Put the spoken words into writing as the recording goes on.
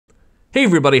Hey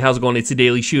everybody, how's it going? It's the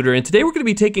Daily Shooter, and today we're going to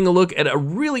be taking a look at a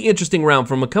really interesting round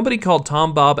from a company called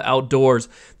Tom Bob Outdoors.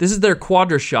 This is their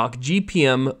Quadra-Shock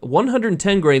GPM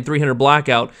 110 grain 300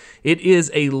 Blackout. It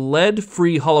is a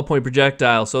lead-free hollow point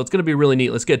projectile, so it's going to be really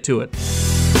neat. Let's get to it.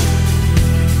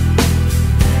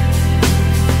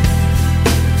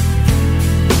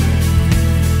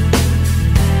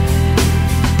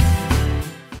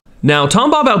 Now, Tom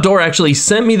Bob Outdoor actually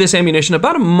sent me this ammunition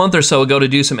about a month or so ago to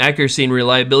do some accuracy and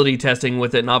reliability testing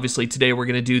with it, and obviously today we're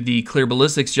going to do the Clear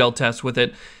Ballistics Gel test with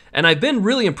it, and I've been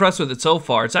really impressed with it so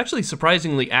far. It's actually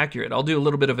surprisingly accurate. I'll do a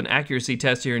little bit of an accuracy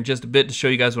test here in just a bit to show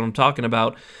you guys what I'm talking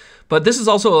about. But this is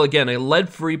also, again, a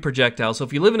lead-free projectile, so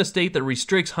if you live in a state that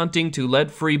restricts hunting to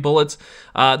lead-free bullets,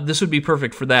 this would be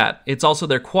perfect for that. It's also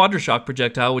their Quadra-Shock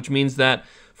projectile, which means that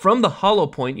from the hollow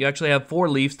point, you actually have 4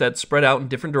 leaves that spread out in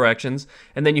different directions,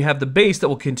 and then you have the base that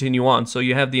will continue on. So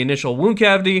you have the initial wound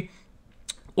cavity,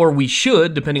 or we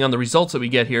should, depending on the results that we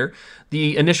get here,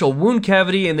 the initial wound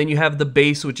cavity, and then you have the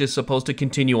base, which is supposed to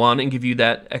continue on and give you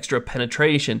that extra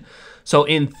penetration. So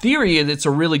in theory, it's a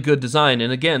really good design,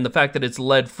 and again, the fact that it's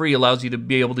lead-free allows you to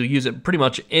be able to use it pretty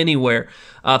much anywhere.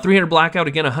 300 Blackout,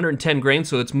 again, 110 grain,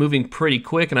 so it's moving pretty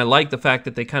quick, and I like the fact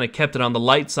that they kind of kept it on the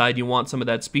light side. You want some of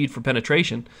that speed for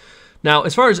penetration. Now,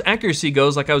 as far as accuracy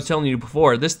goes, like I was telling you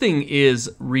before, this thing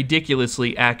is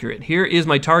ridiculously accurate. Here is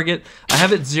my target. I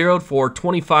have it zeroed for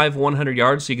 25, 100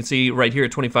 yards, so you can see right here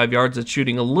at 25 yards, it's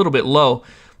shooting a little bit low,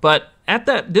 but at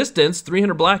that distance,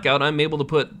 300 Blackout, I'm able to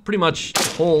put pretty much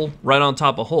hole right on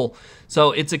top of hole.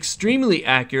 So it's extremely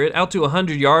accurate. Out to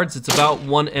 100 yards, it's about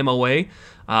 1 MOA.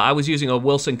 I was using a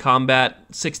Wilson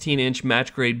Combat 16-inch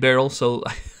match grade barrel, so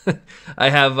I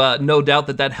have no doubt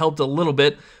that that helped a little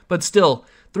bit, but still,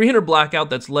 300 Blackout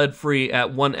that's lead-free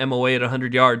at 1 MOA at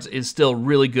 100 yards is still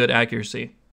really good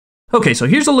accuracy. Okay, so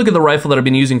here's a look at the rifle that I've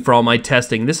been using for all my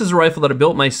testing. This is a rifle that I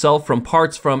built myself from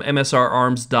parts from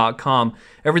MSRarms.com.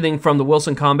 Everything from the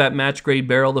Wilson Combat Match Grade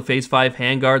Barrel, the Phase 5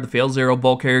 Handguard, the Fail Zero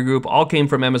Bulk Carrier Group, all came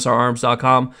from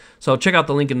MSRarms.com, so check out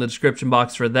the link in the description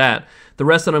box for that. The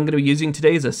rest that I'm going to be using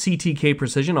today is a CTK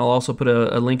Precision. I'll also put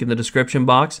a link in the description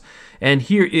box. And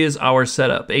here is our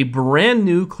setup. A brand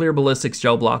new Clear Ballistics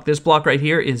Gel block. This block right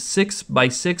here is 6 by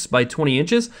 6 by 20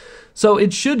 inches. So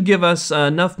it should give us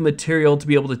enough material to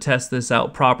be able to test this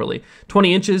out properly.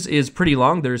 20 inches is pretty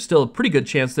long. There's still a pretty good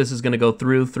chance this is going to go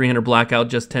through. 300 Blackout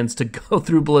just tends to go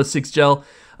through ballistics gel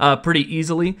pretty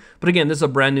easily. But again, this is a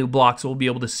brand new block, so we'll be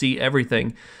able to see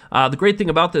everything. The great thing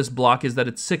about this block is that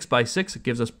it's 6 by 6. It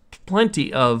gives us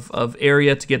plenty of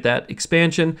area to get that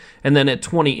expansion. And then at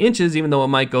 20 inches, even though it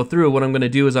might go through, what I'm going to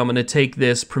do is I'm going to take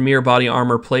this Premier Body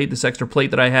Armor plate, this extra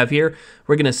plate that I have here.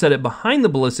 We're going to set it behind the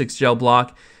ballistics gel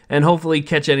block and hopefully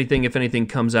catch anything if anything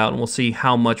comes out, and we'll see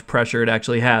how much pressure it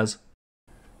actually has.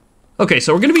 Okay,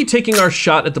 so we're going to be taking our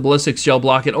shot at the ballistics gel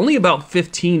block at only about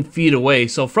 15 feet away.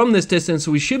 So from this distance,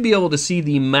 we should be able to see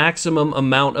the maximum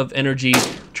amount of energy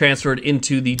transferred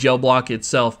into the gel block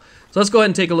itself. So let's go ahead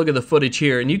and take a look at the footage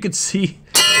here, and you can see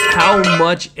how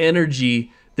much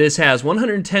energy this has.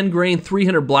 110 grain,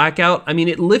 300 Blackout. I mean,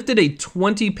 it lifted a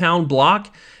 20-pound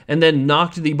block and then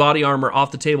knocked the body armor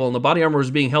off the table. And the body armor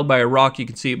was being held by a rock. You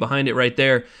can see it behind it right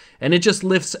there. And it just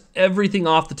lifts everything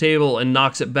off the table and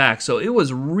knocks it back. So it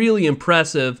was really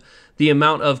impressive, the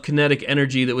amount of kinetic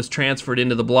energy that was transferred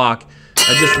into the block.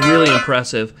 Just really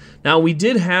impressive. Now, we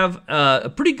did have a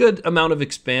pretty good amount of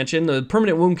expansion. The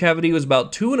permanent wound cavity was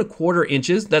about 2 1/4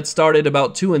 inches. That started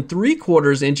about 2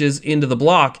 3/4 inches into the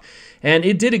block. And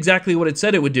it did exactly what it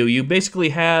said it would do. You basically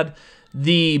had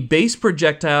the base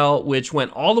projectile, which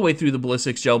went all the way through the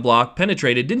ballistics gel block,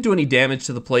 penetrated, didn't do any damage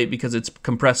to the plate because it's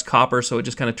compressed copper, so it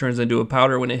just kind of turns into a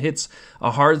powder when it hits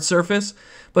a hard surface.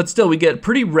 But still, we get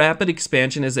pretty rapid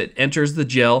expansion as it enters the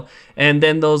gel, and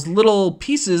then those little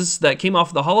pieces that came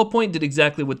off the hollow point did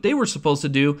exactly what they were supposed to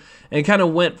do and kind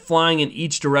of went flying in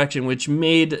each direction, which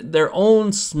made their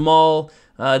own small,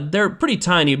 they're pretty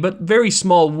tiny, but very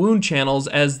small wound channels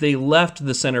as they left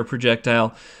the center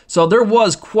projectile. So there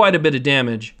was quite a bit of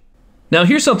damage. Now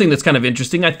here's something that's kind of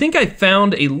interesting. I think I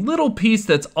found a little piece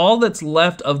that's all that's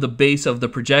left of the base of the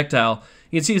projectile.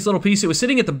 You can see this little piece. It was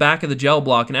sitting at the back of the gel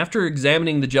block, and after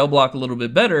examining the gel block a little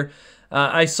bit better,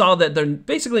 I saw that there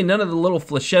basically none of the little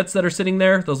flechettes that are sitting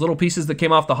there, those little pieces that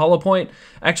came off the hollow point,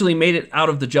 actually made it out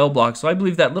of the gel block. So I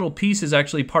believe that little piece is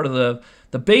actually part of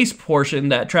the base portion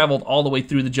that traveled all the way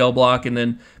through the gel block and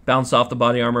then bounced off the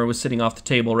body armor and was sitting off the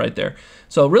table right there.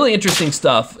 So really interesting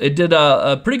stuff. It did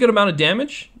a pretty good amount of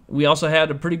damage. We also had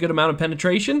a pretty good amount of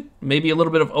penetration, maybe a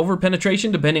little bit of over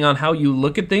penetration depending on how you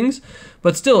look at things,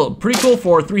 but still pretty cool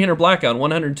for 300 Blackout,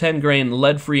 110 grain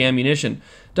lead-free ammunition.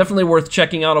 Definitely worth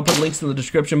checking out. I'll put links in the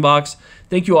description box.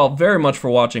 Thank you all very much for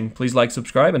watching. Please like,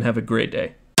 subscribe, and have a great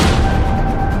day.